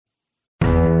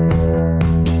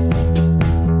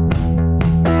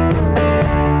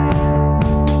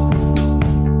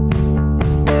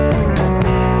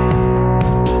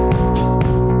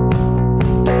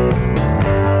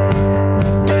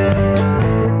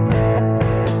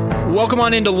Welcome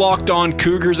on into Locked On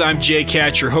Cougars. I'm Jay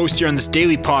Katz, your host here on this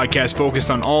daily podcast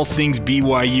focused on all things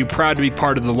BYU. Proud to be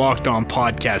part of the Locked On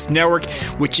Podcast Network,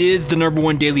 which is the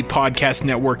 #1 daily podcast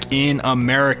network in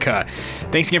America.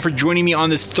 Thanks again for joining me on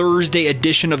this Thursday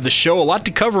edition of the show. A lot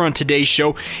to cover on today's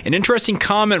show. An interesting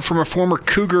comment from a former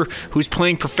Cougar who's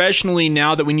playing professionally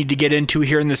now that we need to get into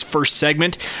here in this first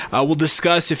segment. We'll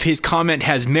discuss if his comment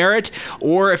has merit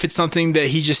or if it's something that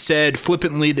he just said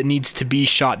flippantly that needs to be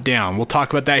shot down. We'll talk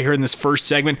about that here in this first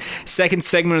segment. Second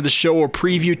segment of the show will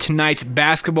preview tonight's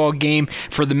basketball game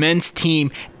for the men's team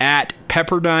at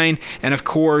Pepperdine. And of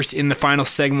course, in the final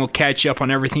segment, we'll catch you up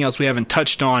on everything else we haven't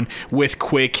touched on with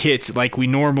quick hits like we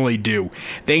normally do.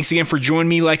 Thanks again for joining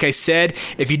me. Like I said,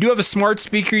 if you do have a smart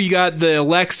speaker, you got the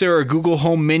Alexa or Google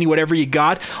Home Mini, whatever you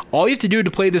got, all you have to do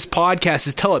to play this podcast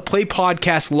is tell it, play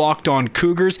podcast Locked On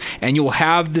Cougars, and you'll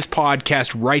have this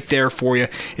podcast right there for you.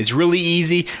 It's really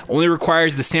easy. Only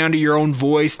requires the sound of your own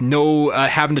voice. No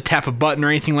having to tap a button or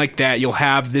anything like that. You'll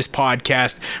have this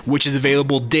podcast, which is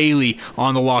available daily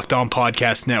on the Locked On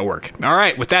Podcast Network. All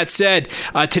right, with that said,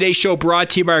 today's show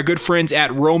brought to you by our good friends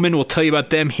at Roman. We'll tell you about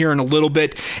them here in a little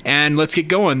bit, and let's get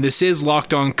going. This is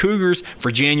Locked On Cougars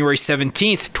for January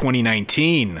 17th,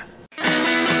 2019.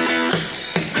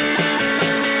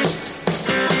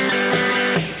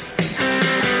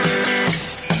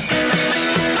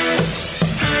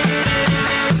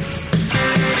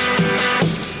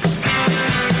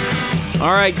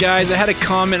 All right, guys, I had a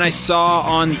comment I saw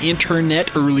on the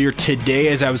internet earlier today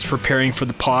as I was preparing for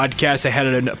the podcast. I had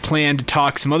a plan to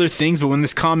talk some other things, but when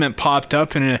this comment popped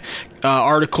up in an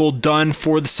article done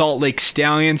for the Salt Lake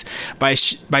Stallions by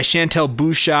Chantel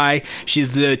Bouchai.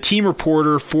 She's the team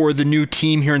reporter for the new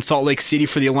team here in Salt Lake City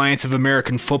for the Alliance of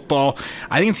American Football.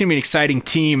 I think it's going to be an exciting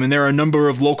team, and there are a number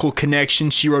of local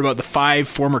connections. She wrote about the 5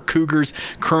 former Cougars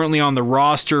currently on the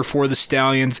roster for the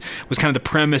Stallions. Was kind of the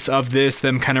premise of this,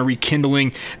 them kind of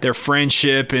rekindling their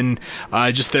friendship and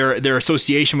just their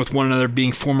association with one another,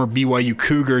 being former BYU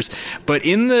Cougars. But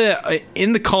in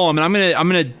the column, and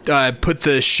I'm gonna put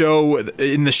the show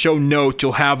in the show note,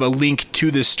 you'll have a link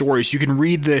to this story so you can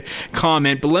read the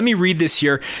comment, but let me read this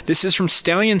here. This is from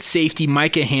Stallion safety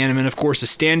Micah Hanneman, of course a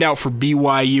standout for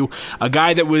BYU, a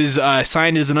guy that was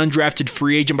signed as an undrafted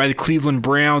free agent by the Cleveland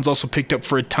Browns, also picked up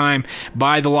for a time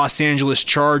by the Los Angeles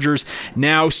Chargers,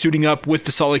 now suiting up with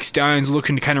the Salt Lake Stallions,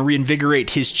 looking to kind of reinvigorate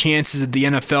his chances at the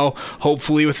NFL,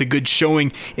 hopefully with a good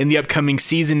showing in the upcoming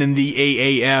season in the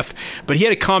AAF. But he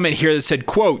had a comment here that said,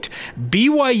 quote,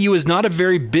 BYU is not a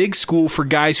very big school for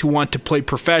guys who want to play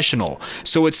professional.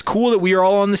 So it's cool that we are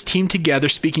all on this team together,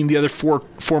 speaking of the other 4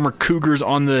 former Cougars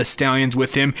on the Stallions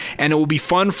with him, and it will be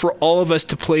fun for all of us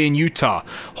to play in Utah.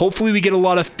 Hopefully we get a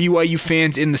lot of BYU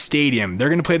fans in the stadium. They're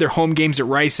going to play their home games at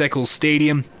Rice-Eccles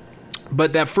Stadium.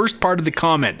 But that first part of the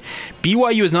comment,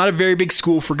 BYU is not a very big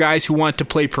school for guys who want to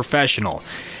play professional.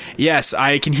 Yes,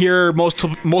 I can hear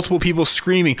multiple people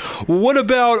screaming, well, what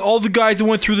about all the guys that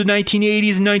went through the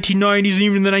 1980s and 1990s and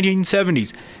even the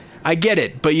 1970s? I get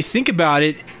it, but you think about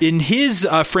it, in his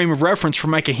frame of reference for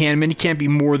Micah Hanneman, he can't be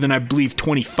more than, I believe,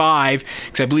 25,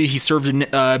 because I believe he served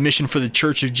a mission for the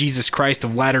Church of Jesus Christ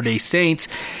of Latter-day Saints.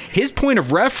 His point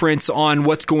of reference on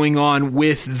what's going on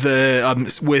with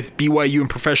with BYU and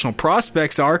professional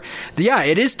prospects are, yeah,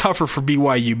 it is tougher for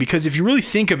BYU, because if you really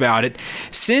think about it,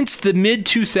 since the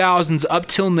mid-2000s up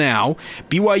till now,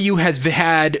 BYU has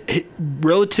had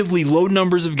relatively low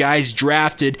numbers of guys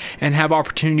drafted and have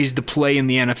opportunities to play in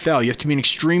the NFL. You have to be an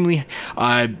extremely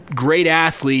great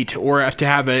athlete or have to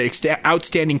have an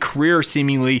outstanding career,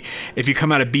 seemingly, if you come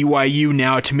out of BYU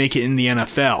now to make it in the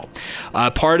NFL.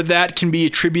 Part of that can be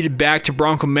attributed back to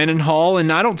Bronco Mendenhall,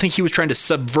 and I don't think he was trying to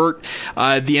subvert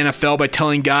the NFL by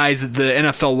telling guys that the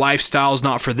NFL lifestyle is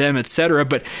not for them, etc.,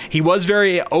 but he was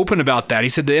very open about that. He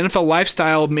said the NFL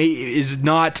lifestyle is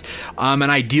not an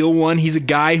ideal one. He's a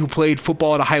guy who played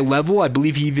football at a high level. I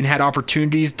believe he even had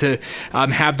opportunities to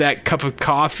have that cup of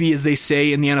coffee, as they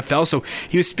say in the NFL. So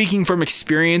he was speaking from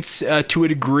experience to a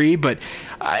degree, but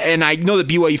and I know that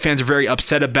BYU fans are very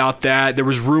upset about that. There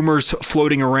was rumors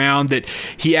floating around that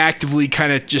he actively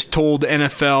kind of just told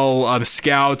NFL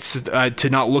scouts to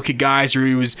not look at guys, or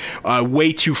he was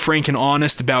way too frank and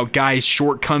honest about guys'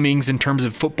 shortcomings in terms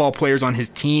of football players on his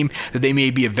team that they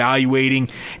may be evaluating.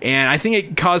 And I think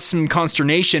it caused some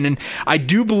consternation, and I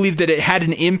do believe that it had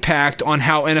an impact on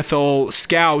how NFL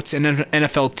scouts and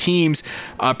NFL teams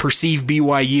perceive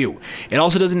BYU. It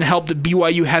also doesn't help that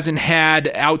BYU hasn't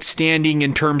had outstanding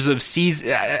in terms of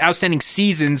outstanding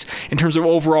seasons in terms of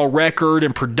overall record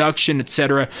and production,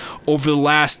 etc., over the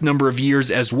last number of years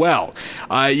as well.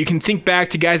 You can think back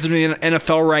to guys that are in the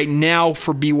NFL right now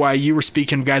for BYU. We're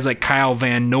speaking of guys like Kyle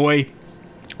Van Noy,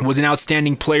 was an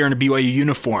outstanding player in a BYU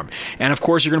uniform. And of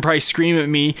course, you're going to probably scream at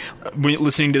me when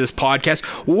listening to this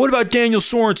podcast, well, what about Daniel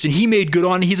Sorensen? He made good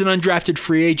on it. He's an undrafted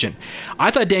free agent. I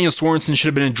thought Daniel Sorensen should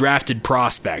have been a drafted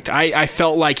prospect. I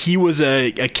felt like he was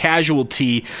a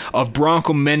casualty of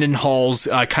Bronco Mendenhall's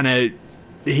kind of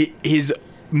his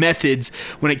methods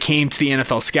when it came to the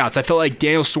NFL scouts. I felt like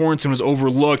Daniel Sorensen was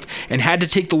overlooked and had to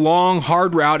take the long,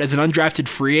 hard route as an undrafted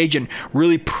free agent,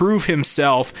 really prove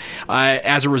himself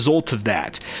as a result of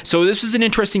that. So this is an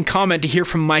interesting comment to hear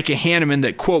from Micah Hanneman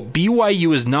that, quote,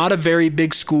 BYU is not a very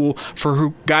big school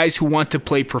for guys who want to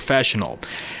play professional.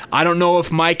 I don't know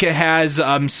if Micah has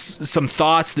some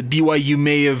thoughts that BYU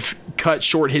may have cut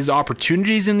short his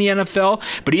opportunities in the NFL,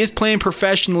 but he is playing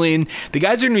professionally, and the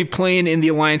guys are going to be playing in the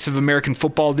Alliance of American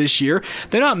Football this year.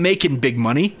 They're not making big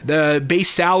money. The base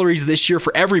salaries this year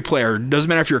for every player, doesn't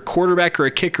matter if you're a quarterback or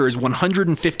a kicker, is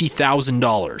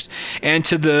 $150,000. And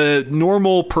to the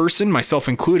normal person, myself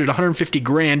included,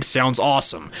 $150,000 sounds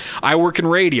awesome. I work in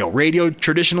radio. Radio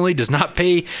traditionally does not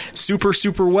pay super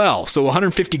well, so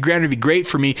 $150,000 would be great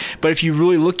for me. But if you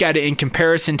really look at it in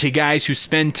comparison to guys who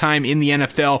spend time in the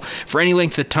NFL for any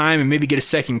length of time and maybe get a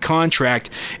second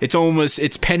contract,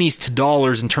 it's pennies to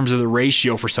dollars in terms of the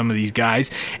ratio for some of these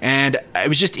guys. And it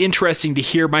was just interesting to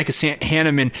hear Micah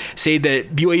Hanneman say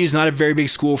that BYU is not a very big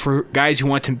school for guys who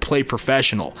want to play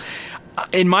professional.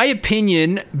 In my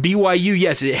opinion, BYU,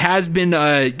 yes, it has been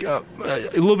a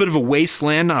little bit of a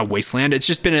wasteland. Not a wasteland. It's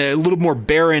just been a little more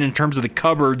barren in terms of the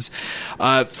cupboards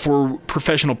for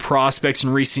professional prospects in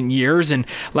recent years. And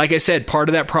like I said, part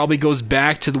of that probably goes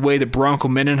back to the way that Bronco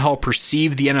Mendenhall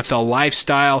perceived the NFL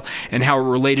lifestyle and how it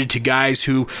related to guys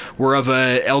who were of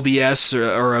a LDS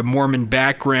or a Mormon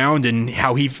background and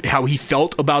how he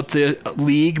felt about the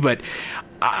league. But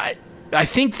I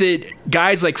think that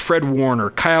guys like Fred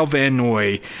Warner, Kyle Van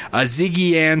Noy,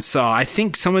 Ziggy Ansah, I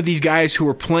think some of these guys who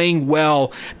are playing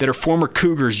well that are former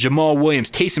Cougars, Jamal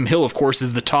Williams, Taysom Hill, of course,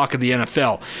 is the talk of the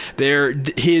NFL.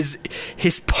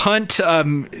 His punt,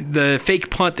 the fake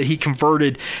punt that he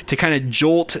converted to kind of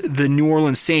jolt the New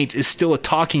Orleans Saints is still a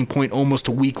talking point almost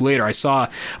a week later. I saw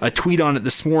a tweet on it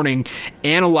this morning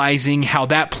analyzing how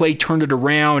that play turned it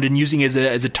around and using it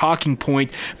as a talking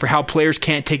point for how players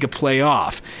can't take a play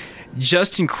off.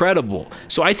 Just incredible.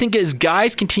 So I think as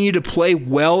guys continue to play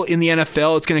well in the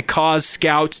NFL, it's going to cause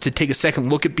scouts to take a second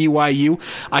look at BYU.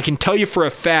 I can tell you for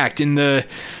a fact,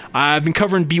 I've been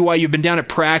covering BYU, been down at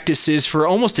practices for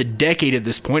almost a decade at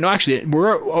this point. No, actually,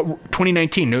 we're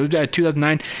 2019,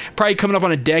 2009, probably coming up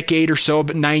on a decade or so,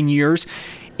 but 9 years.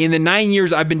 In the 9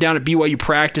 years I've been down at BYU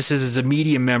practices as a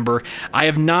media member, I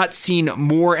have not seen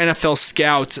more NFL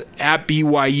scouts at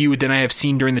BYU than I have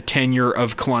seen during the tenure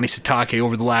of Kalani Sitake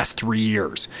over the last 3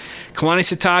 years. Kalani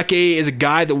Sitake is a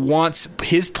guy that wants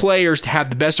his players to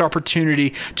have the best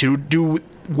opportunity to do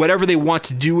whatever they want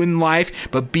to do in life,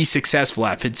 but be successful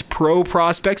at. If it's pro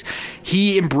prospects,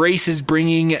 he embraces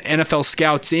bringing NFL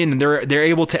scouts in, and they're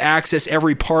able to access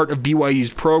every part of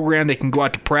BYU's program. They can go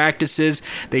out to practices,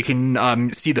 they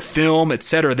can see the film,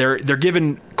 etc. They're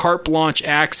given carte blanche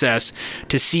access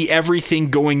to see everything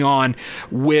going on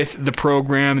with the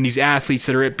program and these athletes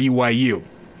that are at BYU.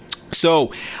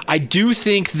 So I do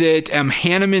think that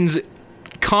Hanneman's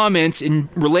comments in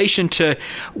relation to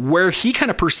where he kind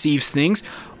of perceives things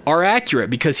are accurate,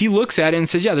 because he looks at it and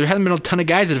says, yeah, there hasn't been a ton of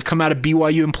guys that have come out of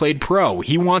BYU and played pro.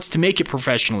 He wants to make it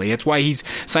professionally. That's why he's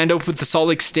signed up with the Salt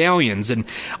Lake Stallions, and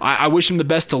I wish him the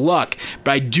best of luck.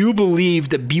 But I do believe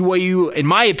that BYU, in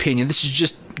my opinion, this is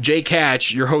just Jake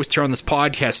Hatch, your host here on this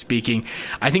podcast, speaking.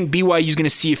 I think BYU is going to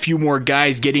see a few more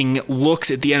guys getting looks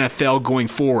at the NFL going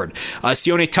forward.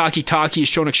 Sione Takitaki has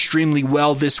shown extremely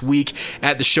well this week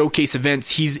at the showcase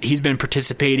events he's been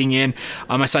participating in.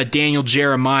 I saw Daniel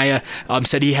Jeremiah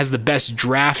said he has the best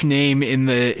draft name in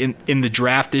the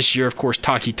draft this year. Of course,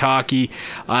 Takitaki,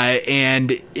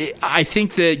 and I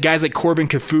think that guys like Corbin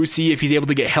Kafusi, if he's able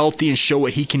to get healthy and show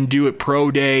what he can do at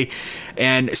Pro Day,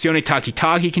 and Sione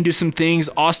Takitaki can do some things.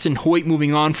 Austin Hoyt,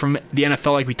 moving on from the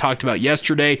NFL like we talked about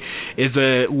yesterday, is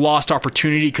a lost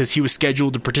opportunity because he was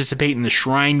scheduled to participate in the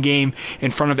Shrine Game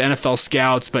in front of NFL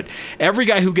scouts. But every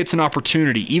guy who gets an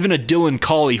opportunity, even a Dylan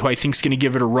Colley, who I think is going to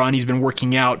give it a run, he's been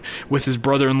working out with his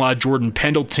brother-in-law Jordan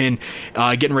Pendleton,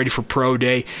 getting ready for Pro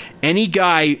Day. Any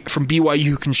guy from BYU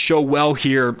who can show well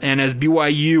here, and as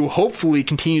BYU hopefully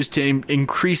continues to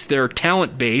increase their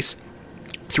talent base,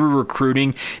 through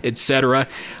recruiting, etc.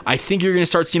 I think you're going to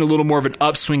start seeing a little more of an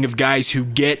upswing of guys who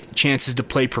get chances to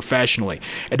play professionally.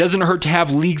 It doesn't hurt to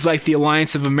have leagues like the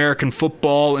Alliance of American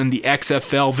Football and the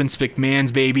XFL, Vince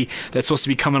McMahon's baby, that's supposed to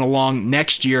be coming along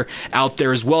next year out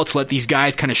there as well, to let these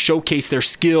guys kind of showcase their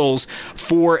skills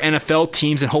for NFL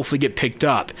teams and hopefully get picked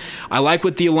up. I like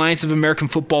what the Alliance of American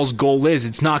Football's goal is.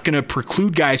 It's not going to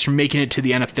preclude guys from making it to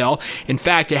the NFL. In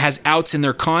fact, it has outs in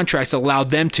their contracts that allow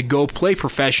them to go play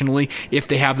professionally if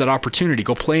they have that opportunity.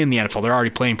 Go play in the NFL. They're already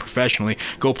playing professionally.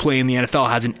 Go play in the NFL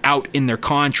has an out in their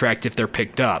contract if they're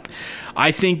picked up.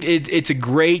 I think it's a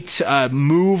great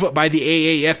move by the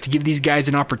AAF to give these guys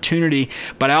an opportunity,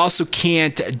 but I also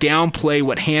can't downplay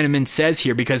what Hanneman says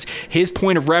here, because his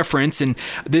point of reference, and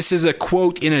this is a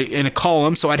quote in a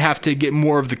column, so I'd have to get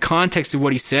more of the context of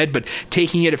what he said, but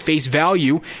taking it at face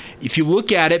value, if you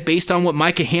look at it based on what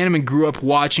Micah Hanneman grew up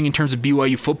watching in terms of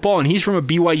BYU football, and he's from a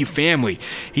BYU family.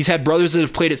 He's had brothers that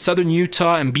have played at Southern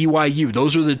Utah and BYU.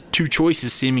 Those are the two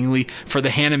choices, seemingly, for the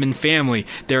Hanneman family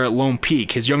there at Lone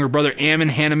Peak. His younger brother, Ammon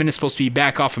Hanneman, is supposed to be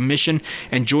back off a mission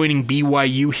and joining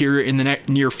BYU here in the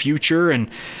near future. And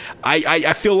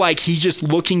I feel like he's just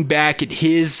looking back at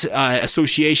his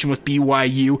association with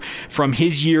BYU from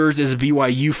his years as a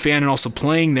BYU fan and also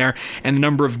playing there, and the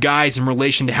number of guys in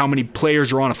relation to how many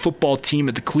players are on a football team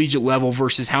at the collegiate level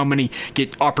versus how many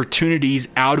get opportunities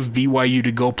out of BYU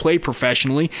to go play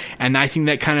professionally. And I think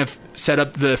that kind of set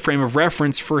up the frame of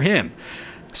reference for him.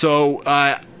 So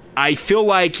I feel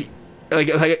like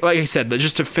I said,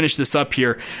 just to finish this up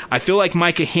here, I feel like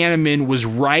Micah Hanneman was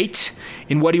right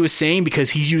in what he was saying,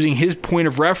 because he's using his point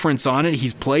of reference on it.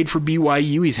 He's played for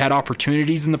BYU, he's had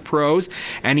opportunities in the pros,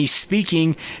 and he's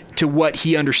speaking to what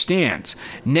he understands.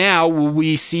 Now, will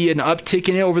we see an uptick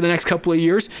in it over the next couple of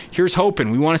years? Here's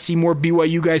hoping. We want to see more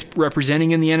BYU guys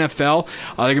representing in the NFL.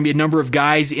 There are going to be a number of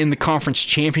guys in the conference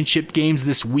championship games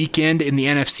this weekend in the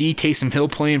NFC. Taysom Hill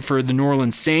playing for the New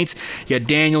Orleans Saints. You got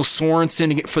Daniel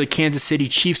Sorensen for the Kansas City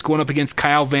Chiefs going up against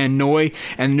Kyle Van Noy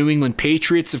and the New England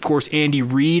Patriots. Of course, Andy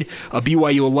Reid, a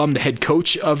BYU alum, the head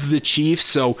coach of the Chiefs.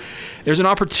 So there's an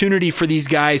opportunity for these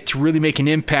guys to really make an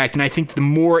impact, and I think the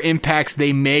more impacts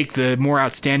they make, the more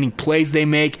outstanding plays they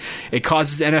make, it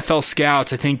causes NFL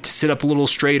scouts, I think, to sit up a little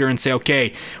straighter and say,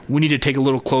 okay, we need to take a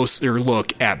little closer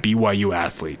look at BYU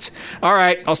athletes. All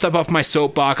right, I'll step off my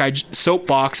soapbox.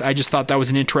 I just thought that was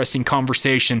an interesting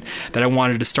conversation that I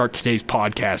wanted to start today's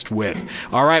podcast with.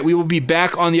 All right, we will be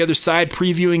back on the other side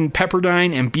previewing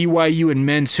Pepperdine and BYU in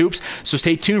men's hoops, so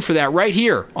stay tuned for that right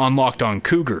here on Locked On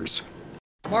Cougars.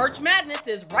 March Madness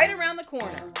is right around the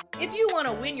corner. If you want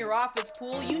to win your office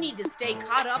pool, you need to stay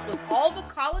caught up with all the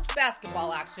college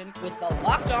basketball action with the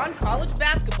Locked On College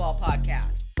Basketball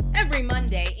Podcast. Every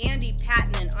Monday, Andy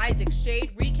Patton and Isaac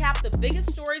Shade recap the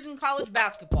biggest stories in college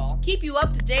basketball, keep you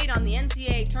up to date on the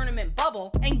NCAA tournament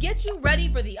bubble, and get you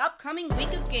ready for the upcoming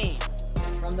week of games.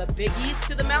 From the Big East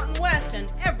to the Mountain West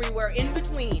and everywhere in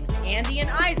between, Andy and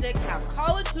Isaac have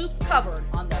college hoops covered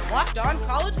on the Locked On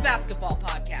College Basketball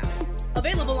Podcast.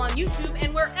 Available on YouTube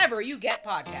and wherever you get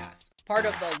podcasts. Part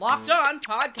of the Locked On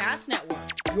Podcast Network.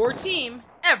 Your team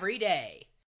every day.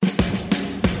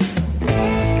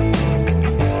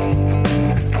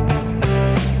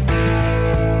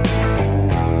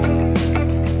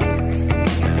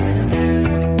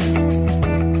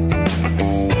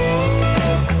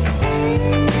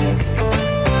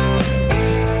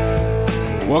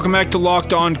 Welcome back to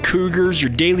Locked On Cougars, your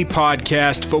daily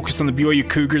podcast focused on the BYU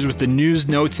Cougars with the news,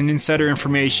 notes, and insider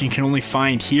information you can only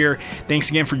find here. Thanks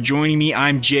again for joining me.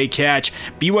 I'm Jay Catch.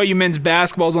 BYU men's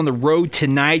basketball is on the road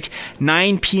tonight,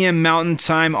 9 p.m. Mountain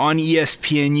Time on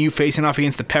ESPNU, facing off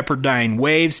against the Pepperdine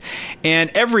Waves. And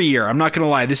every year, I'm not going to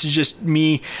lie, this is just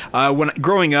me, when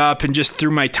growing up and just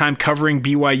through my time covering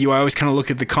BYU, I always kind of look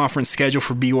at the conference schedule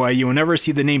for BYU. Whenever I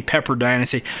see the name Pepperdine, I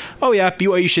say, oh yeah,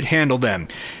 BYU should handle them.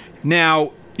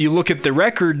 Now, you look at the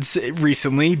records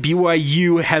recently,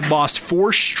 BYU had lost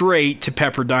 4 straight to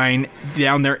Pepperdine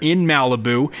down there in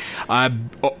Malibu.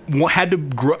 Had to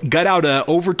gut out an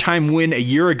overtime win a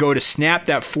year ago to snap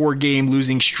that 4-game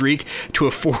losing streak to a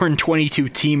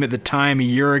 4-22 team at the time a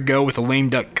year ago with a lame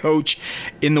duck coach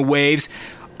in the Waves.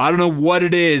 I don't know what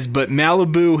it is, but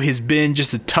Malibu has been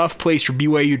just a tough place for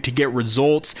BYU to get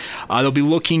results. They'll be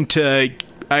looking to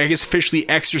officially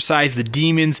exorcised the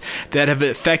demons that have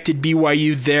affected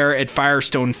BYU there at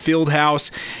Firestone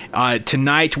Fieldhouse.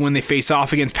 Tonight, when they face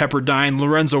off against Pepperdine,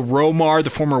 Lorenzo Romar, the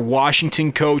former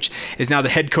Washington coach, is now the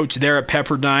head coach there at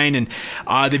Pepperdine, and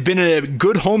they've been a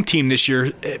good home team this year.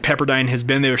 Pepperdine has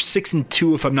been. They were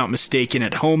 6-2, if I'm not mistaken,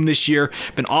 at home this year.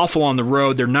 Been awful on the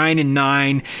road. They're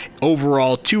 9-9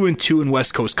 overall, 2-2 in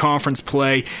West Coast Conference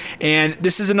play. And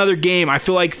this is another game. I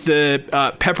feel like the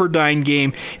Pepperdine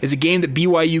game is a game that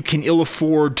BYU can ill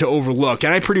afford to overlook.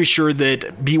 And I'm pretty sure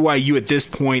that BYU at this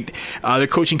point, their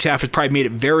coaching staff has probably made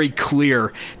it very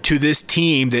clear to this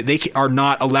team that they are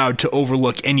not allowed to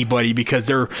overlook anybody, because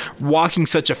they're walking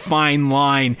such a fine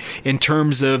line in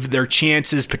terms of their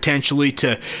chances potentially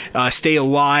to stay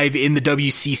alive in the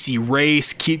WCC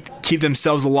race, keep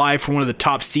themselves alive for one of the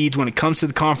top seeds when it comes to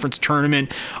the conference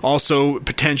tournament. Also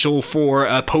potential for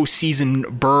a postseason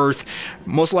berth.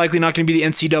 Most likely not going to be the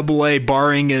NCAA,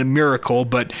 barring a miracle,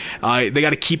 but they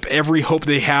got to keep every hope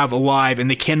they have alive, and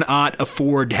they cannot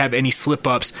afford to have any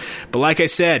slip-ups. But like I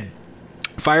said,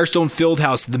 Firestone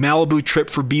Fieldhouse, the Malibu trip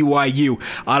for BYU.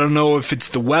 I don't know if it's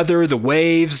the weather, the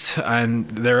waves, and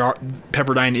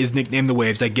Pepperdine is nicknamed the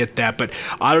Waves, I get that, but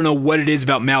I don't know what it is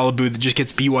about Malibu that just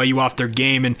gets BYU off their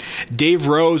game. And Dave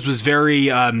Rose was very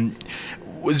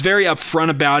upfront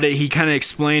about it. He kind of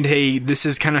explained, hey, this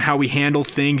is kind of how we handle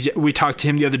things. We talked to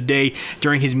him the other day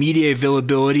during his media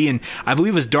availability, and I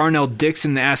believe it was Darnell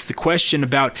Dixon that asked the question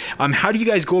about how do you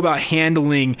guys go about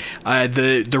handling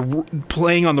the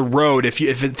playing on the road if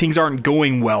things aren't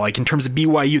going well? Like in terms of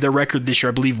BYU, their record this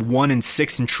year, I believe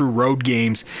 1-6 in true road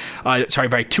games. By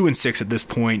 2-6 at this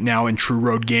point now in true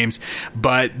road games,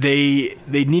 but they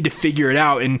need to figure it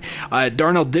out. And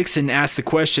Darnell Dixon asked the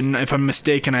question. If I'm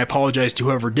mistaken, I apologize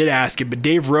to whoever did ask it, but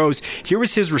Dave Rose, here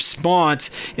was his response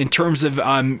in terms of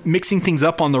mixing things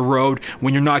up on the road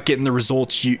when you're not getting the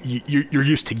results you're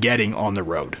used to getting on the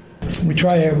road. We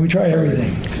try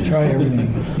everything.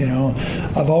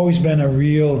 I've always been a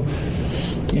real,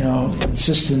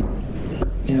 consistent.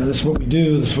 This is what we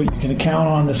do. This is what you can count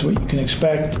on. This is what you can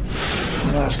expect.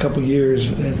 In the last couple of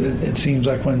years, it seems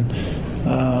like when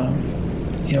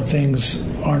things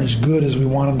aren't as good as we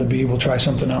want them to be, we'll try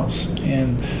something else.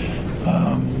 And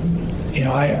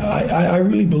I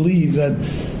really believe that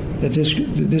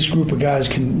this group of guys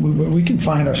we can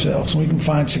find ourselves, and we can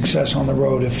find success on the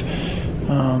road if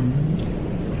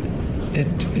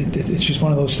it's just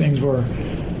one of those things where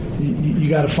you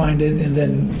got to find it and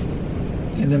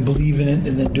then believe in it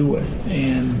and then do it.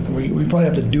 And we probably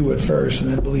have to do it first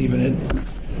and then believe in it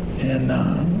and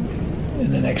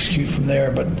then execute from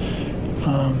there. But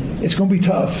it's going to be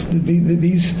tough.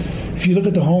 If you look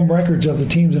at the home records of the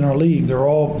teams in our league, they're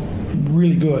all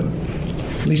really good.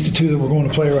 At least the two that we're going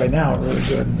to play right now are really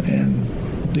good, and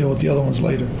we'll deal with the other ones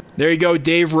later. There you go,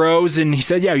 Dave Rose, and he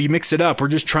said, yeah, you mix it up. We're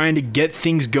just trying to get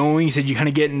things going. He said you kind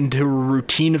of get into a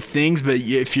routine of things, but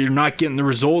if you're not getting the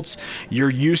results you're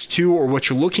used to or what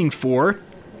you're looking for,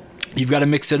 you've got to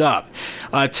mix it up.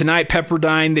 Tonight,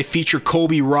 Pepperdine, they feature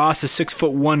Colby Ross, a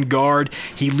 6'1" guard.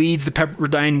 He leads the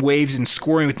Pepperdine Waves in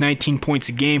scoring with 19 points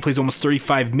a game, plays almost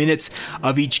 35 minutes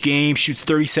of each game, shoots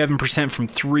 37% from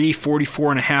three,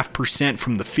 44.5%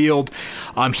 from the field.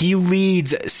 He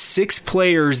leads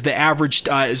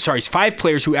five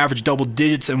players who average double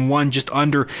digits and one just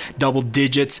under double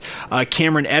digits.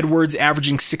 Cameron Edwards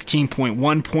averaging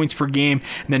 16.1 points per game,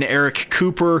 and then Eric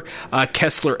Cooper,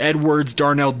 Kessler Edwards,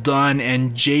 Darnell Dunn,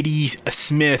 and J.D.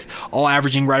 Smith, all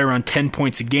averaging right around 10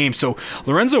 points a game. So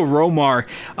Lorenzo Romar,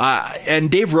 and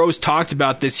Dave Rose talked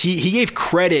about this, he gave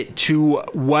credit to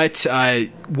what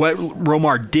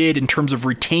Romar did in terms of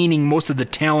retaining most of the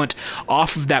talent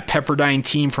off of that Pepperdine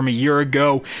team from a year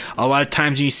ago. A lot of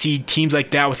times when you see teams like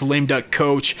that with a lame duck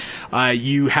coach,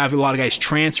 you have a lot of guys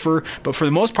transfer, but for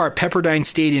the most part, Pepperdine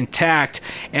stayed intact,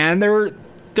 and they're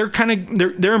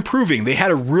improving. They had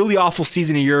a really awful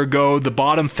season a year ago. The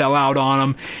bottom fell out on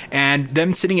them, and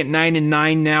them sitting at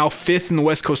 9-9 now, 5th in the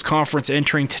West Coast Conference,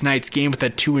 entering tonight's game with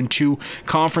that 2-2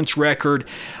 conference record.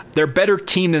 They're a better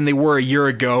team than they were a year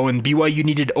ago, and BYU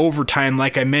needed overtime,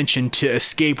 like I mentioned, to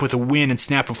escape with a win and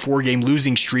snap a 4-game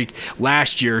losing streak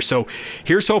last year. So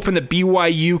here's hoping that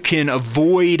BYU can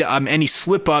avoid any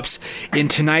slip-ups in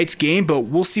tonight's game, but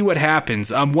we'll see what happens.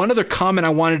 One other comment I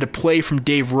wanted to play from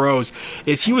Dave Rose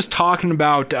is he was talking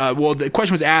about, the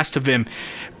question was asked of him,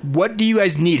 what do you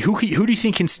guys need? Who do you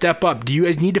think can step up? Do you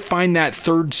guys need to find that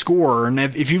third scorer? And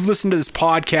if you've listened to this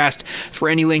podcast for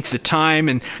any length of time,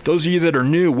 and those of you that are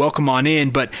new, welcome on in.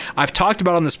 But I've talked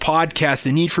about on this podcast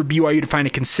the need for BYU to find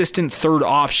a consistent third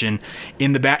option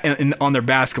on their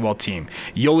basketball team.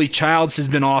 Yoli Childs has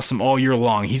been awesome all year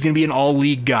long. He's going to be an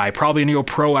all-league guy, probably going to go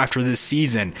pro after this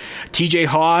season. TJ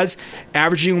Haws,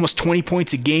 averaging almost 20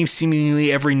 points a game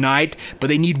seemingly every night, but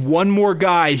they need one more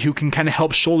guy who can kind of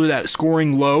help shoulder that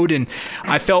scoring load. And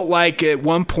I felt like at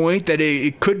one point that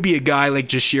it could be a guy like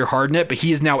Jashir Hardnett, but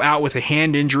he is now out with a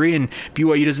hand injury, and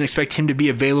BYU doesn't expect him to be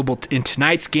available in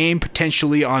tonight's game,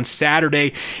 potentially on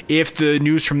Saturday, if the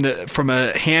news from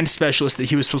a hand specialist that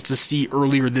he was supposed to see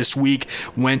earlier this week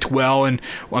went well. And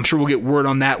I'm sure we'll get word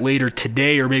on that later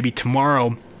today or maybe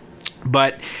tomorrow.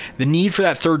 But the need for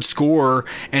that third scorer,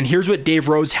 and here's what Dave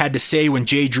Rose had to say when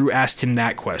Jay Drew asked him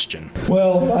that question.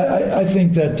 Well, I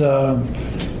think that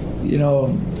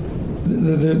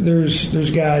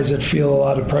there's guys that feel a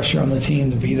lot of pressure on the team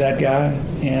to be that guy,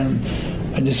 and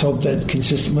I just hope that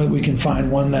consistently we can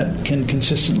find one that can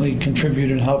consistently contribute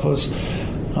and help us.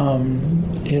 I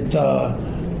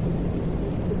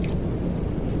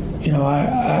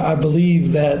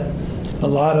believe that a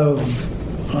lot of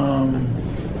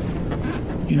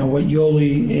what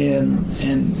Yoli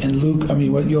and Luke,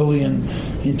 what Yoli and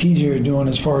TJ are doing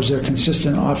as far as their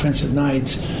consistent offensive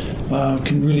nights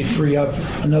can really free up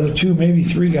another 2, maybe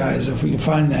 3 guys if we can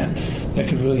find that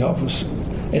could really help us.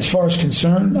 As far as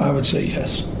concerned, I would say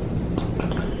yes.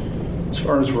 As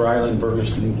far as Rylan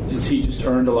Bergerson, has he just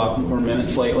earned a lot more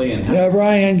minutes lately? And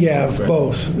Ryan,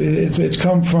 both. It's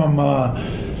come from,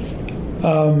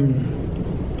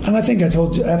 and I think I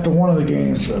told you after one of the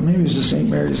games, maybe it was the St.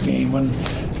 Mary's game, when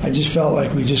I just felt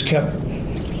like we just kept,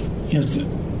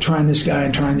 trying this guy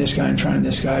and trying this guy and trying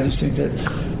this guy. I just think that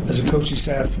as a coaching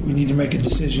staff, we need to make a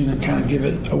decision and kind of give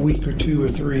it a week or 2 or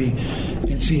 3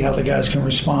 and see how the guys can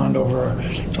respond over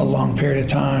a long period of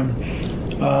time.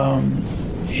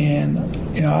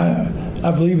 I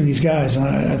believe in these guys, and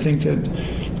I think that,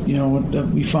 that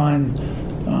we find,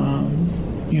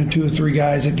 2 or 3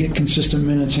 guys that get consistent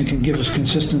minutes and can give us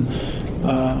consistent,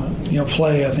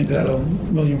 play. I think that'll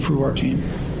really improve our team.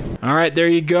 All right, there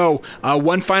you go.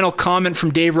 One final comment from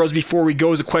Dave Rose before we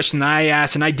go is a question that I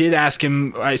asked, and I did ask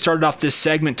him. I started off this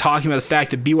segment talking about the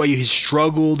fact that BYU has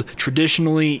struggled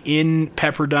traditionally in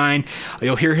Pepperdine.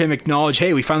 You'll hear him acknowledge,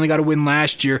 hey, we finally got a win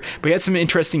last year, but he had some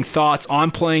interesting thoughts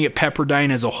on playing at Pepperdine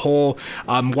as a whole,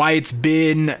 why it's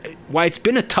been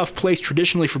a tough place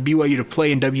traditionally for BYU to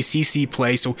play in WCC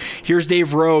play. So here's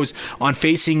Dave Rose on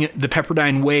facing the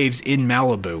Pepperdine Waves in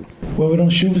Malibu. Well, we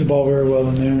don't shoot the ball very well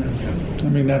in there.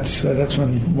 That's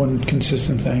one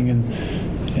consistent thing, and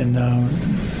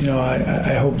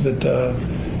I hope that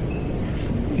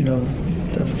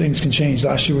that things can change.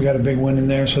 Last year we got a big win in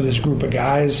there, so this group of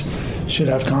guys should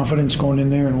have confidence going in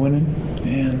there and winning.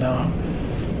 And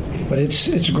but it's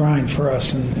a grind for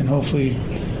us, and hopefully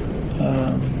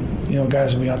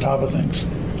guys will be on top of things.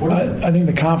 I think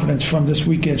the confidence from this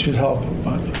weekend should help.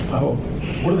 I hope.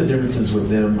 What are the differences with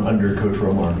them under Coach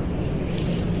Romar?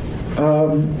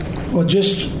 Well,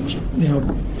 just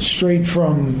straight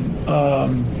from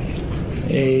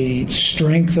a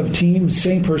strength of team,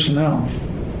 same personnel.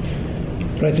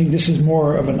 But I think this is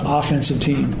more of an offensive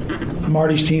team.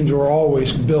 Marty's teams were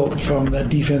always built from that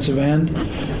defensive end,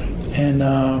 and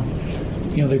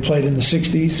they played in the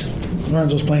 60s.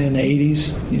 Lorenzo's playing in the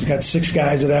 80s. He's got 6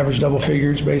 guys that average double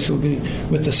figures, basically,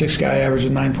 with the 6th guy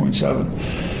averaging 9.7.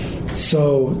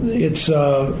 So it's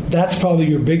that's probably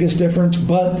your biggest difference.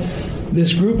 But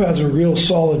this group has a real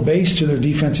solid base to their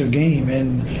defensive game,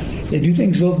 and they do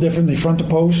things a little different. They front the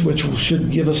post, which should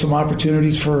give us some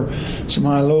opportunities for some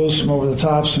high-lows, some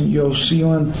over-the-tops, some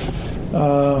ceiling.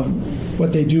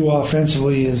 What they do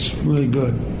offensively is really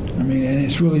good. And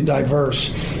it's really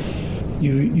diverse.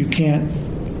 You can't.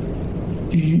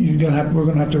 We're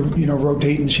going to have to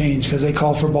rotate and change because they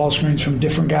call for ball screens from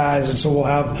different guys, and so we'll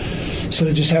have, instead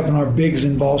of just having our bigs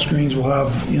in ball screens, we'll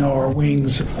have our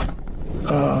wings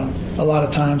a lot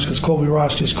of times, because Colby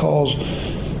Ross just calls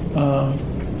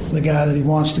the guy that he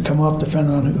wants to come up,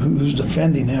 depending on who's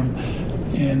defending him,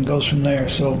 and goes from there.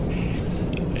 So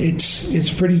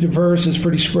it's pretty diverse, it's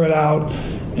pretty spread out,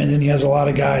 And then he has a lot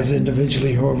of guys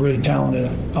individually who are really talented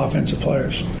offensive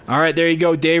players. All right, there you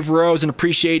go, Dave Rose, and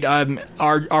appreciate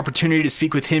our opportunity to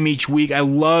speak with him each week. I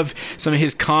love some of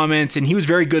his comments, and he was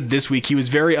very good this week. He was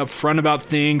very upfront about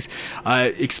things,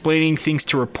 explaining things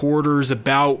to reporters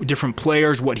about different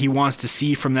players, what he wants to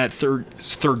see from that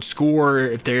third scorer,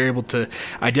 if they're able to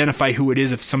identify who it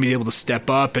is, if somebody's able to step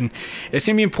up. And it's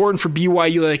going to be important for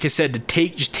BYU, like I said, to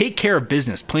just take care of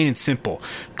business, plain and simple.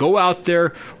 Go out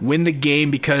there, win the game,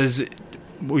 because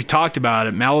we've talked about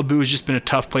it. Malibu has just been a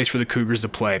tough place for the Cougars to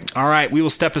play. All right, we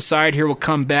will step aside here. We'll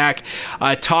come back,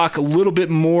 talk a little bit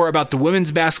more about the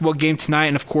women's basketball game tonight,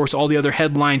 and of course all the other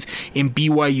headlines in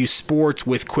BYU sports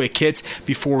with quick hits.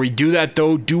 Before we do that,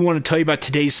 though, do want to tell you about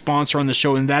today's sponsor on the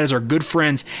show, and that is our good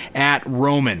friends at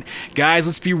Roman. Guys,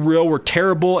 let's be real. We're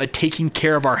terrible at taking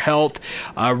care of our health,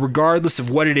 regardless of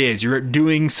what it is. You're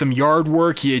doing some yard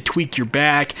work, you tweak your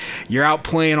back, you're out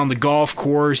playing on the golf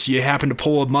course, you happen to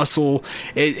pull a muscle.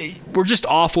 We're just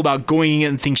awful about going and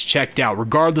getting things checked out,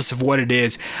 regardless of what it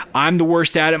is. I'm the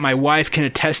worst at it. My wife can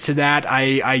attest to that.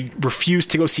 I refuse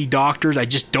to go see doctors. I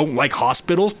just don't like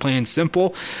hospitals, plain and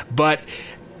simple. But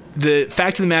the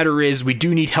fact of the matter is we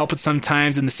do need help at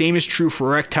sometimes, and the same is true for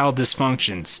erectile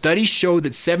dysfunction. Studies show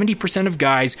that 70% of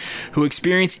guys who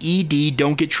experience ED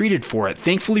don't get treated for it.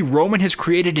 Thankfully, Roman has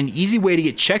created an easy way to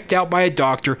get checked out by a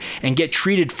doctor and get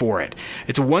treated for it.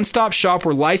 It's a one-stop shop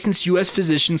where licensed U.S.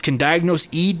 physicians can diagnose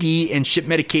ED and ship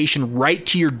medication right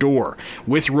to your door.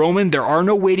 With Roman, there are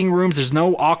no waiting rooms, there's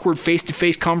no awkward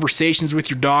face-to-face conversations with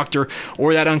your doctor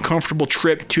or that uncomfortable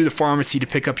trip to the pharmacy to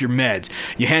pick up your meds.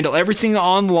 You handle everything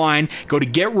online. Go to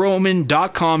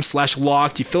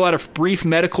getroman.com/locked. You fill out a brief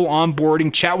medical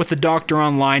onboarding, chat with the doctor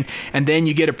online, and then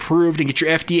you get approved and get your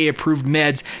FDA-approved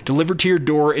meds delivered to your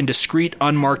door in discreet,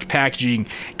 unmarked packaging.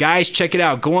 Guys, check it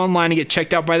out. Go online and get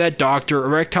checked out by that doctor.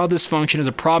 Erectile dysfunction is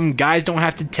a problem guys don't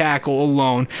have to tackle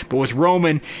alone, but with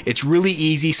Roman, it's really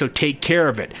easy, so take care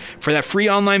of it. For that free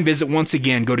online visit, once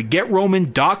again, go to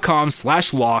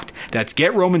getroman.com/locked. That's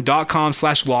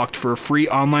getroman.com/locked for a free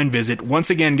online visit.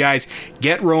 Once again, guys,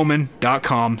 getroman.com/locked.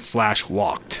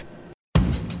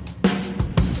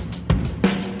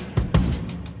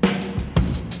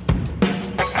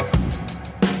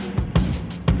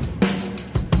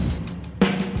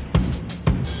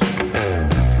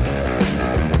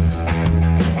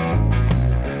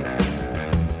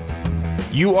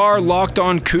 You are Locked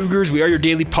On Cougars. We are your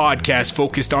daily podcast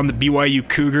focused on the BYU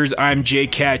Cougars. I'm Jay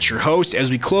Katz, your host.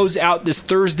 As we close out this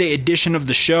Thursday edition of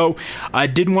the show, I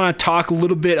did want to talk a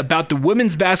little bit about the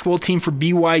women's basketball team for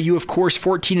BYU. Of course,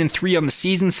 14-3 on the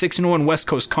season, 6-0 in West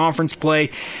Coast Conference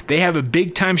play. They have a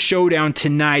big-time showdown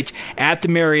tonight at the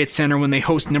Marriott Center when they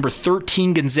host number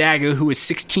 13 Gonzaga, who is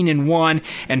 16-1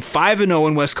 and 5-0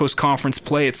 in West Coast Conference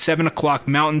play at 7 o'clock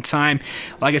Mountain Time.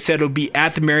 Like I said, it'll be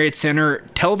at the Marriott Center,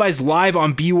 televised live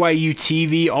on BYU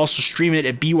TV. Also stream it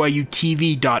at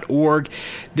byutv.org.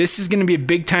 This is going to be a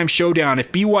big-time showdown.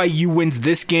 If BYU wins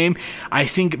this game, I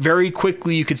think very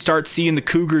quickly you could start seeing the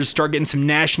Cougars start getting some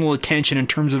national attention in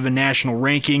terms of a national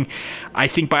ranking. I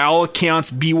think by all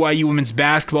accounts, BYU women's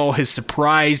basketball has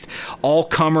surprised all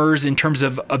comers in terms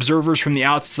of observers from the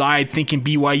outside, thinking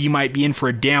BYU might be in for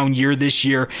a down year this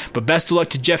year. But best of luck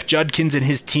to Jeff Judkins and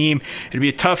his team. It'll be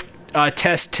a tough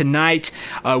test tonight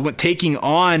taking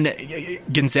on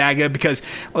Gonzaga, because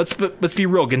let's be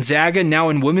real, Gonzaga now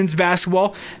in women's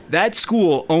basketball, that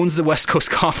school owns the West Coast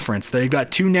Conference. They've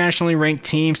got two nationally ranked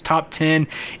teams, top 10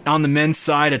 on the men's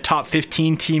side, a top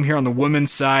 15 team here on the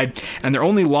women's side, and their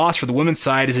only loss for the women's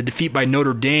side is a defeat by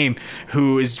Notre Dame,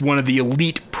 who is one of the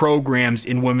elite programs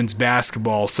in women's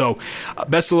basketball. So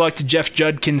best of luck to Jeff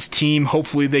Judkins' team.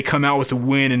 Hopefully they come out with a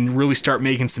win and really start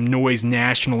making some noise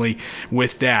nationally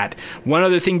with that. One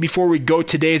other thing before we go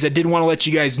today is I did want to let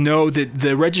you guys know that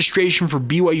the registration for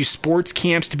BYU sports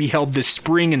camps to be held this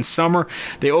spring and summer,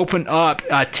 they open up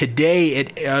today.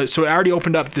 So it already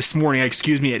opened up this morning, at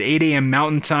 8 a.m.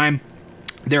 Mountain Time.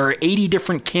 There are 80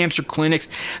 different camps or clinics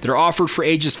that are offered for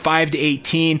ages 5 to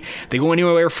 18. They go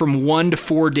anywhere from 1 to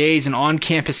 4 days, and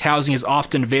on-campus housing is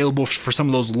often available for some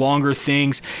of those longer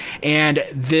things. And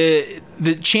the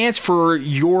chance for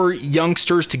your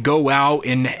youngsters to go out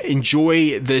and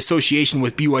enjoy the association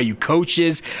with BYU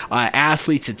coaches,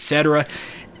 athletes, etc.,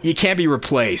 you can't be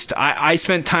replaced. I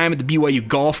spent time at the BYU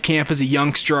golf camp as a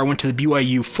youngster. I went to the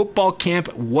BYU football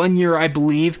camp 1 year, I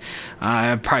believe.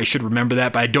 I probably should remember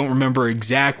that, but I don't remember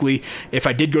exactly. If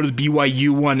I did go to the BYU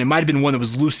one, it might have been one that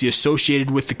was loosely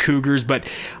associated with the Cougars, but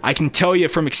I can tell you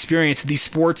from experience, these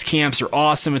sports camps are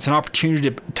awesome. It's an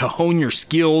opportunity to hone your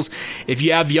skills. If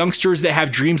you have youngsters that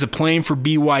have dreams of playing for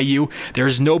BYU,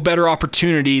 there's no better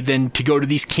opportunity than to go to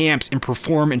these camps and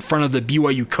perform in front of the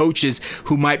BYU coaches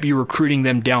who might be recruiting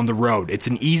them down the road. It's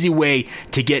an easy way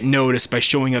to get noticed by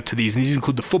showing up to these. And these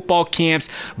include the football camps,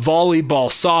 volleyball,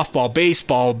 softball,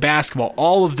 baseball, basketball.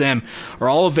 All of them are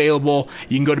all available.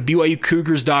 You can go to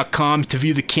BYUCougars.com to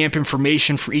view the camp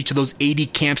information for each of those 80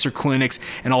 camps or clinics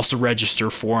and also register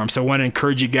for them. So I want to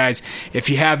encourage you guys, if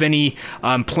you have any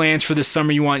plans for this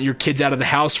summer, you want your kids out of the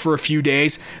house for a few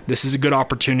days, this is a good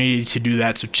opportunity to do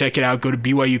that. So check it out. Go to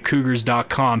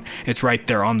BYUCougars.com. It's right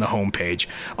there on the homepage.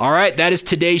 All right, that is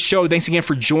today's show. Thanks again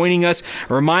for joining us.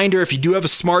 A reminder, if you do have a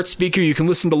smart speaker, you can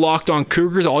listen to Locked On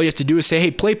Cougars. All you have to do is say,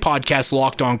 hey, play podcast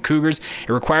Locked On Cougars.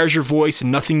 It requires your voice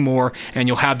and nothing more, and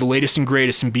you'll have the latest and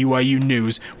greatest in BYU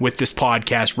news with this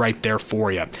podcast right there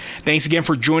for you. Thanks again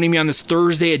for joining me on this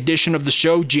Thursday edition of the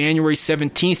show, January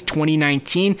 17th,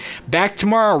 2019. Back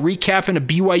tomorrow, recapping a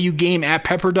BYU game at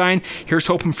Pepperdine. Here's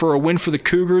hoping for a win for the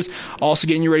Cougars. Also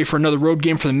getting you ready for another road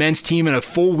game for the men's team and a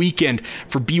full weekend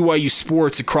for BYU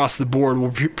sports across the board.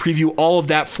 We'll preview all of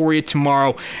that for you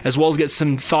tomorrow, as well as get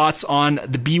some thoughts on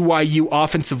the BYU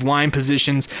offensive line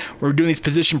positions. We're doing these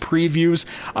position previews.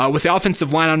 With the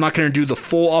offensive line, I'm not going to do the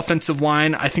full offensive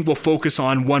line. I think we'll focus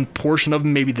on one portion of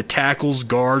them, maybe the tackles,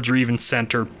 guards, or even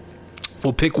center.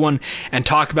 We'll pick one and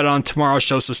talk about it on tomorrow's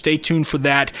show, so stay tuned for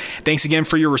that. Thanks again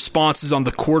for your responses on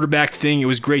the quarterback thing. It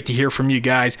was great to hear from you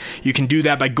guys. You can do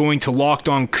that by going to Locked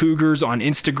On Cougars on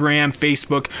Instagram,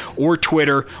 Facebook, or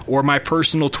Twitter, or my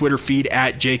personal Twitter feed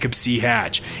at Jacob C.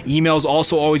 Hatch. Emails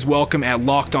also always welcome at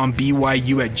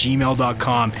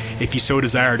lockedonbyu@gmail.com if you so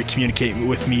desire to communicate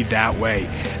with me that way.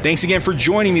 Thanks again for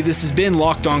joining me. This has been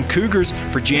Locked On Cougars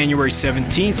for January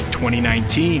 17th,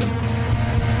 2019.